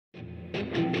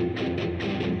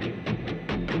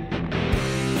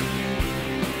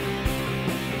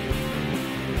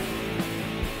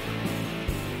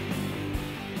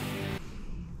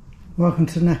Welcome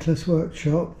to Knackler's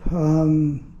workshop.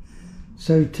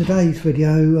 So today's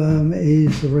video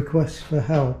is a request for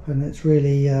help, and it's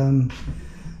really aimed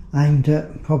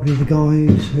at probably the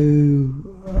guys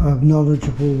who are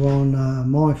knowledgeable on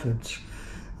Myfords.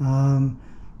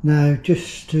 Now,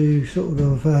 just to sort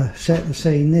of set the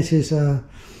scene, this is a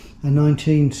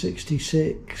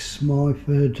 1966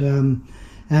 Myford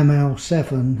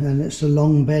ML7, and it's the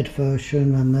long bed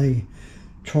version and the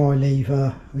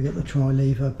tri-lever. We got the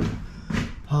tri-lever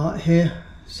part here,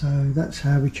 so that's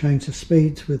how we change the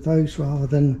speeds with those rather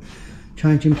than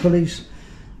changing pulleys.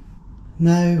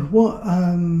 Now, what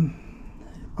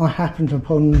I happened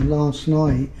upon last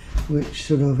night, which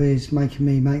sort of is making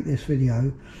me make this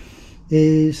video,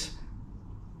 is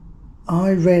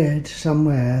I read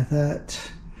somewhere that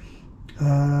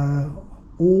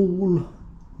all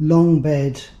long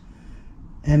bed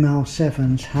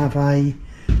ML7s have a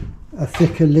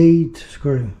thicker lead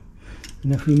screw,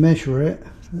 and if we measure it,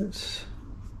 let's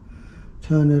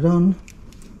turn it on.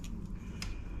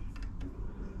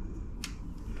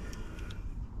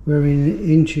 We're in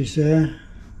inches there,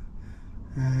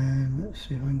 and let's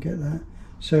see if I can get that.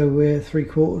 So we're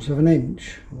 3/4 of an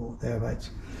inch or thereabouts.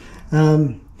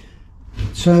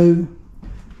 So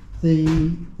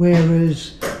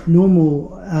whereas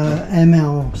normal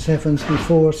ML7s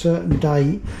before a certain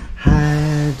date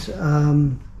had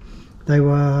they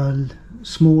were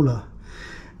smaller.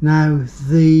 Now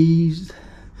these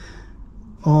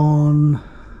on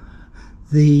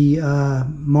the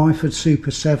Myford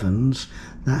Super 7s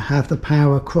that have the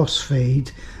Power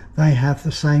Crossfeed, they have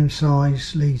the same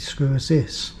size lead screw as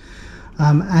this.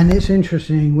 And it's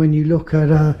interesting when you look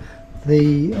at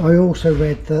I also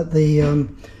read that the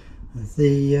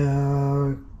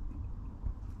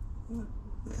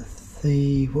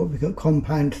what we got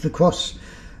compound, the cross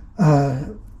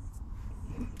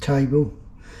table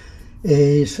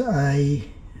is a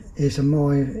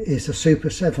Super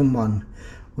 7 one,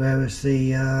 whereas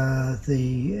the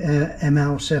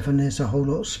ML7 is a whole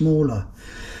lot smaller.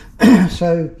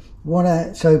 So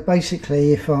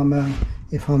basically, if I'm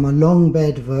a long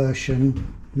bed version,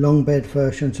 long bed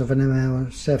versions of an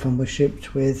ML7 were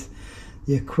shipped with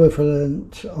the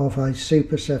equivalent of a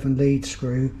Super 7 lead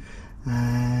screw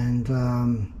and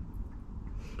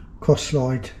cross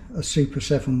slide a Super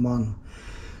 7 one.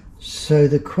 So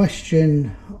the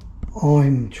question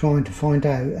I'm trying to find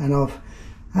out, and I've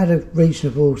had a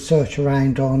reasonable search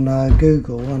around on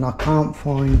Google, and I can't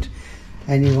find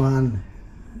anyone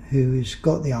who's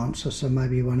got the answer, so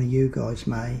maybe one of you guys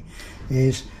may,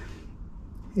 is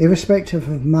irrespective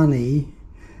of money,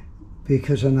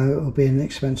 because I know it'll be an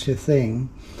expensive thing,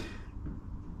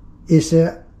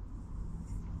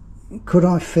 could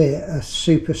I fit a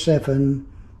Super 7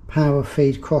 power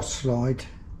feed cross slide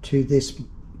to this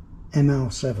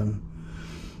ML7?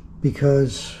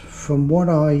 Because from what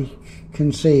I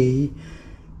can see,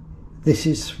 this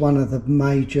is one of the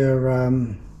major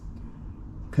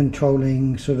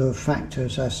controlling sort of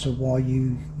factors as to why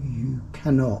you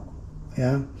cannot.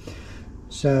 Yeah.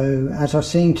 So as I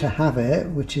seem to have it,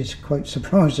 which is quite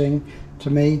surprising to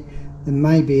me, then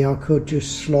maybe I could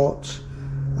just slot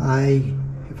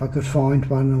if I could find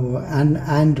one,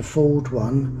 and afford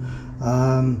one,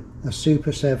 a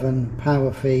Super 7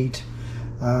 power feed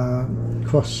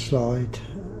cross slide,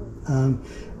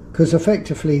 because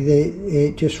effectively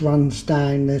it just runs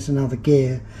down. There's another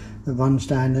gear that runs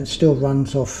down and it still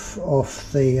runs off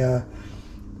the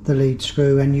lead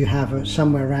screw, and you have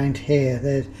somewhere around here.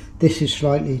 This is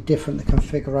slightly different, the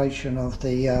configuration of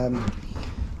the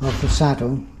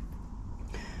saddle.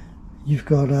 You've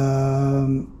got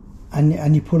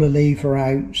and you pull a lever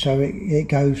out, so it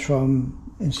goes from,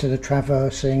 instead of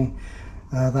traversing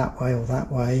that way or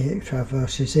that way, it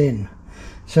traverses in.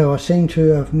 So I seem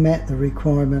to have met the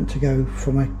requirement to go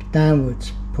from a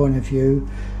downwards point of view,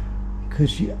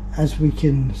 because as we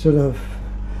can sort of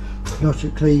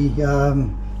logically,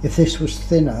 if this was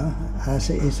thinner as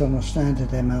it is on a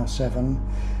standard ML7,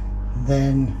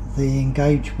 then the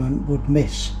engagement would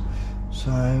miss.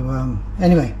 So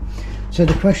anyway, so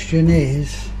the question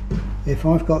is, if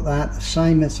I've got that the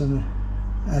same as a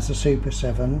Super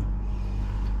 7,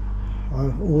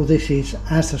 or this is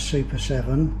as a Super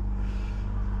 7,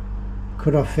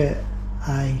 could I fit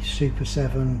a Super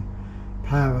 7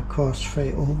 Power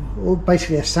Crossfeed, or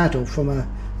basically a saddle from a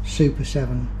Super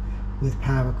 7 with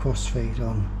Power Crossfeed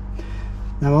on?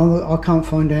 Now I can't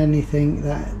find anything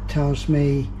that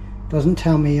doesn't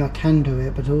tell me I can do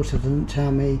it, but also doesn't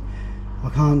tell me I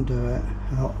can't do it.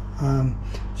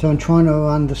 So I'm trying to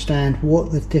understand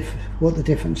what the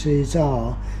differences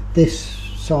are. This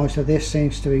size of this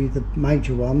seems to be the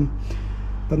major one,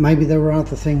 but maybe there are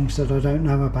other things that I don't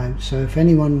know about. So if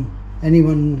anyone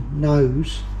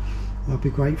knows, I'd be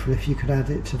grateful if you could add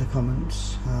it to the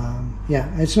comments.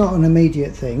 Yeah, it's not an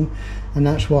immediate thing, and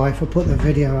that's why if I put the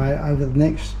video out over the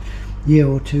next year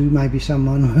or two, maybe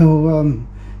someone will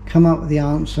come up with the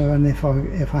answer, and if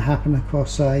I happen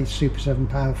across a Super 7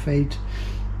 power feed,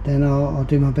 then I'll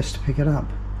do my best to pick it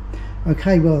up.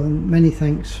 Okay, well, many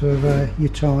thanks for your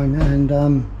time, and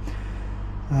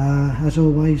as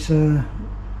always,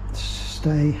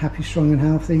 stay happy, strong and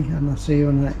healthy, and I'll see you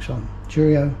on the next one.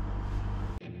 Cheerio.